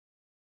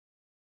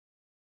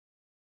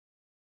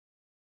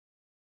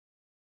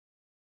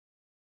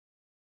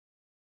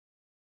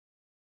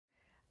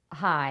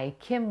Hi,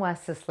 Kim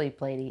West, the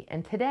Sleep Lady,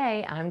 and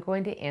today I'm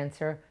going to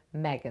answer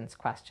Megan's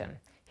question.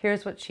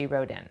 Here's what she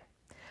wrote in.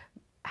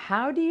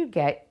 How do you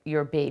get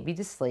your baby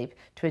to sleep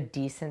to a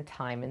decent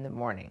time in the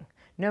morning?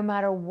 No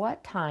matter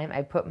what time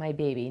I put my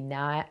baby,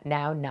 now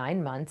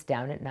 9 months,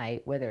 down at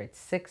night, whether it's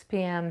 6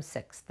 p.m.,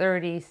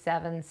 6:30,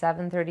 7,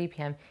 7:30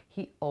 p.m.,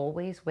 he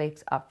always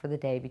wakes up for the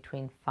day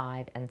between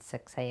 5 and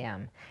 6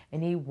 a.m.,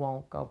 and he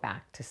won't go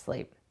back to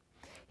sleep.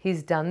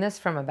 He's done this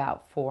from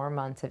about 4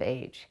 months of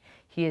age.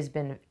 He has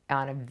been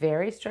on a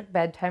very strict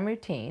bedtime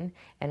routine,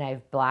 and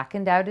I've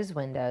blackened out his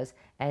windows,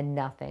 and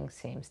nothing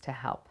seems to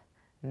help.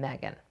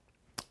 Megan.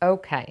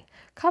 Okay,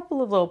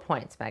 couple of little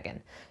points,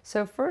 Megan.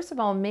 So first of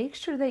all, make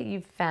sure that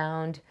you've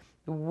found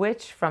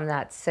which from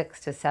that 6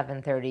 to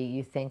 7:30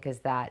 you think is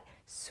that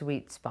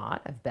sweet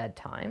spot of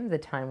bedtime, the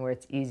time where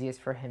it's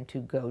easiest for him to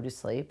go to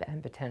sleep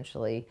and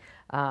potentially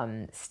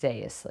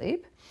stay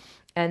asleep.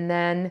 And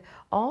then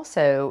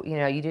also,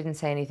 you didn't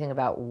say anything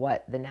about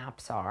what the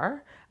naps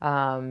are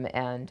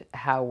and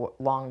how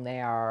long they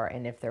are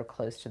and if they're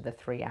close to the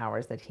 3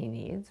 hours that he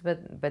needs.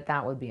 But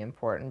that would be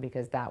important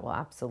because that will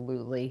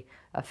absolutely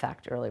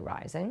affect early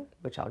rising,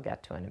 which I'll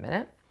get to in a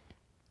minute.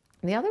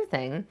 The other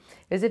thing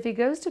is if he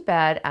goes to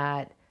bed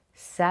at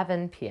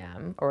 7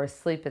 p.m. or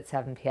asleep at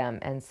 7 p.m.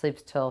 and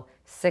sleeps till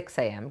 6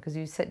 a.m., because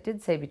you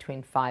did say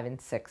between 5 and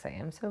 6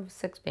 a.m., so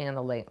 6 being on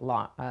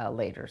the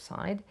later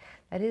side,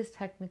 that is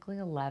technically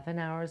 11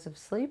 hours of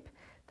sleep.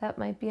 That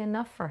might be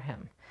enough for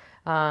him.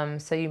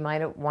 So you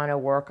might want to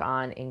work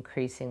on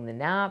increasing the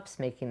naps,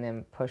 making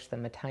them push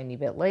them a tiny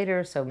bit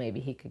later, so maybe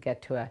he could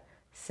get to a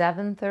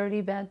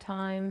 7:30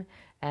 bedtime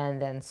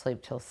and then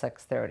sleep till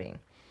 6:30.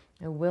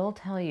 I will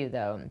tell you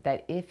though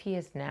that if he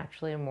is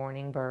naturally a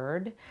morning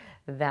bird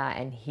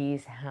and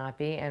he's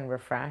happy and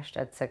refreshed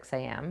at 6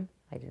 a.m.,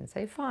 I didn't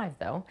say 5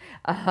 though,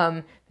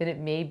 then it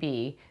may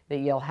be that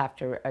you'll have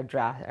to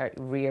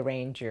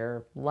rearrange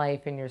your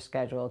life and your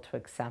schedule to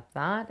accept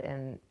that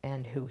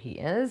and who he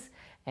is,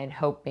 and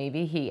hope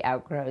maybe he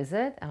outgrows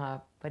it,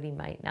 but he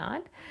might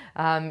not.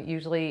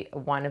 Usually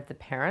one of the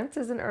parents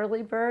is an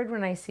early bird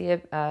when I see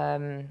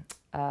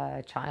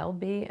a child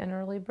be an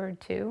early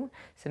bird too.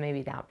 So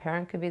maybe that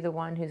parent could be the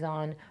one who's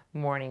on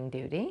morning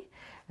duty.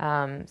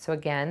 So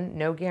again,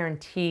 no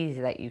guarantees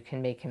that you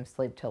can make him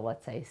sleep till,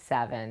 let's say,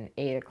 7,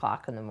 8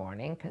 o'clock in the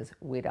morning, because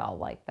we'd all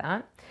like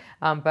that.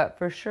 But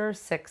for sure,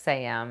 6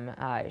 a.m.,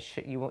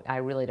 I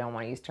really don't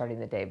want you starting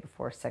the day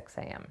before 6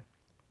 a.m.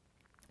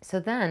 So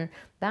then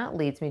that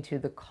leads me to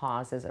the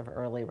causes of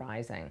early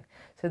rising.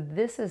 So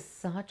this is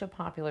such a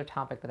popular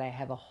topic that I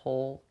have a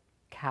whole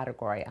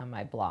category on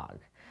my blog.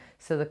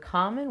 So the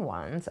common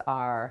ones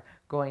are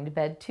going to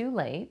bed too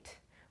late,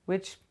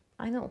 which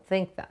I don't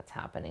think that's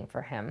happening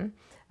for him.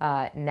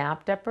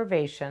 Nap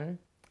deprivation,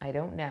 I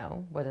don't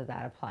know whether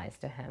that applies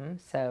to him.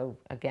 So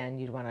again,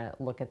 you'd want to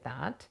look at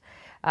that.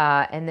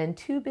 And then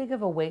too big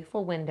of a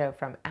wakeful window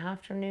from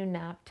afternoon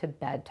nap to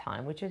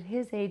bedtime, which at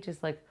his age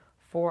is like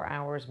 4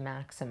 hours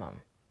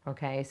maximum.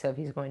 Okay, so if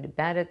he's going to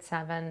bed at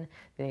 7,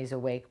 then he's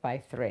awake by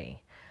 3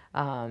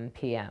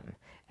 p.m.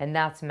 And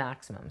that's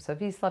maximum. So if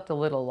he slept a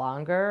little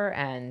longer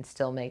and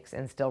still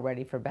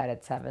ready for bed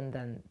at 7,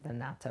 then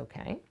that's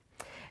okay.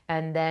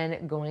 And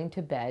then going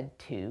to bed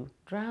too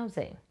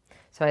drowsy.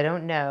 So I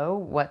don't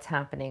know what's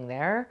happening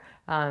there.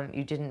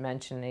 You didn't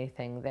mention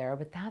anything there,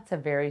 but that's a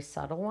very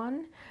subtle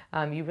one.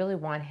 You really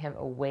want him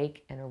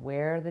awake and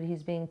aware that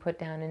he's being put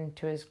down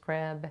into his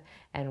crib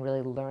and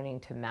really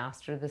learning to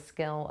master the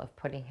skill of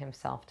putting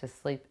himself to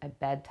sleep at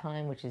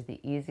bedtime, which is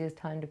the easiest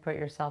time to put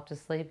yourself to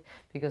sleep,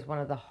 because one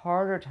of the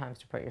harder times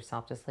to put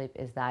yourself to sleep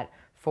is that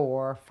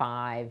 4,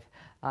 5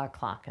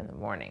 o'clock in the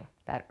morning,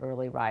 that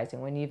early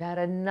rising, when you've had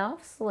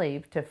enough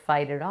sleep to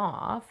fight it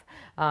off,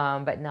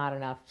 but not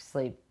enough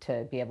sleep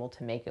to be able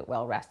to make it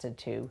well rested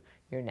to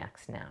your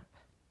next nap.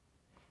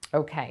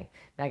 Okay,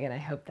 Megan, I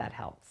hope that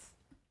helps.